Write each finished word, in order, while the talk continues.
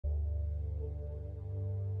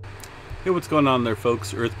Hey, what's going on there,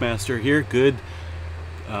 folks? Earthmaster here. Good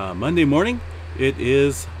Monday morning. It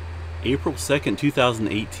is April 2nd,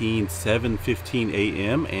 2018, 7:15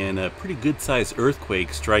 a.m. and a pretty good sized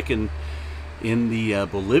earthquake striking in the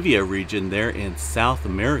Bolivia region there in South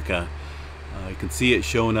America. You can see it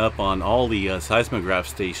showing up on all the seismograph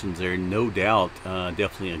stations there, no doubt.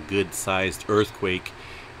 Definitely a good sized earthquake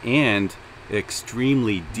and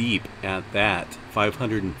extremely deep at that.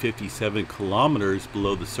 557 kilometers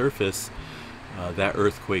below the surface that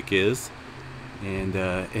earthquake is, and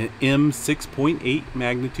an M6.8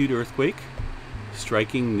 magnitude earthquake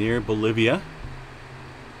striking near Bolivia.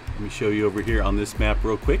 Let me show you over here on this map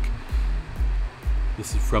real quick.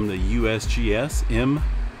 This is from the USGS.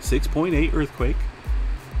 M6.8 earthquake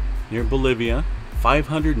near Bolivia,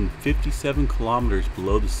 557 kilometers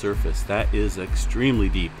below the surface. That is extremely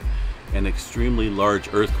deep, an extremely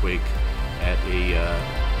large earthquake at a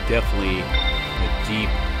definitely a deep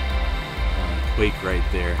quake right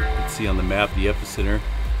there. You can see on the map the epicenter.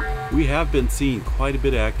 We have been seeing quite a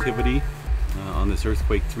bit of activity on this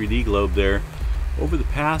earthquake 3D globe there over the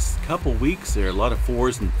past couple weeks. There are a lot of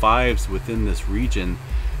 4s and 5s within this region,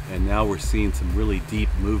 and now we're seeing some really deep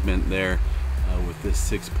movement there with this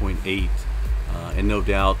 6.8, and no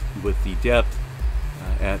doubt with the depth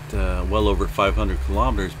at well over 500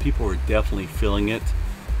 kilometers, people are definitely feeling it,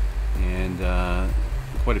 and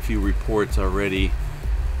quite a few reports already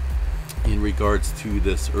in regards to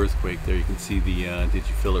this earthquake. There you can see the did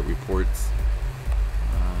you feel it reports,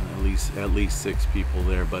 at least 6 people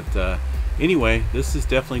there. But anyway, this is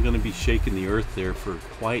definitely going to be shaking the earth there for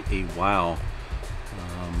quite a while.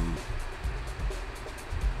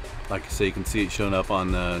 Like I say, you can see it showing up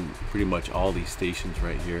on pretty much all these stations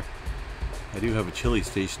right here. I do have a Chile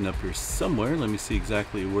station up here somewhere. Let me see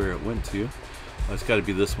exactly where it went to. Oh, it's got to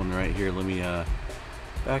be this one right here. Let me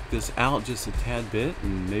back this out just a tad bit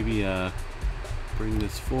and maybe bring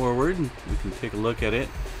this forward and we can take a look at it.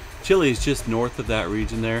 Chile is just north of that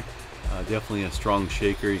region there. Definitely a strong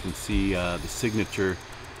shaker. You can see the signature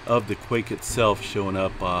of the quake itself showing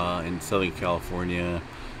up in Southern California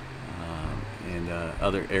and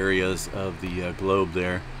other areas of the globe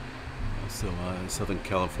there. So Southern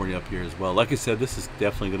California up here as well. Like I said, this is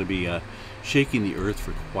definitely going to be shaking the earth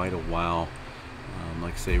for quite a while.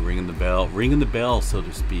 Like I say, ringing the bell, so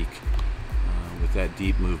to speak, with that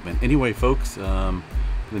deep movement. Anyway, folks, I'm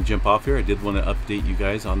going to jump off here. I did want to update you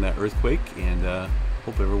guys on that earthquake, and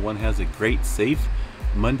hope everyone has a great, safe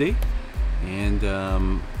Monday, and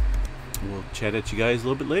we'll chat at you guys a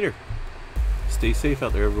little bit later. Stay safe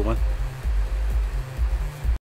out there, everyone.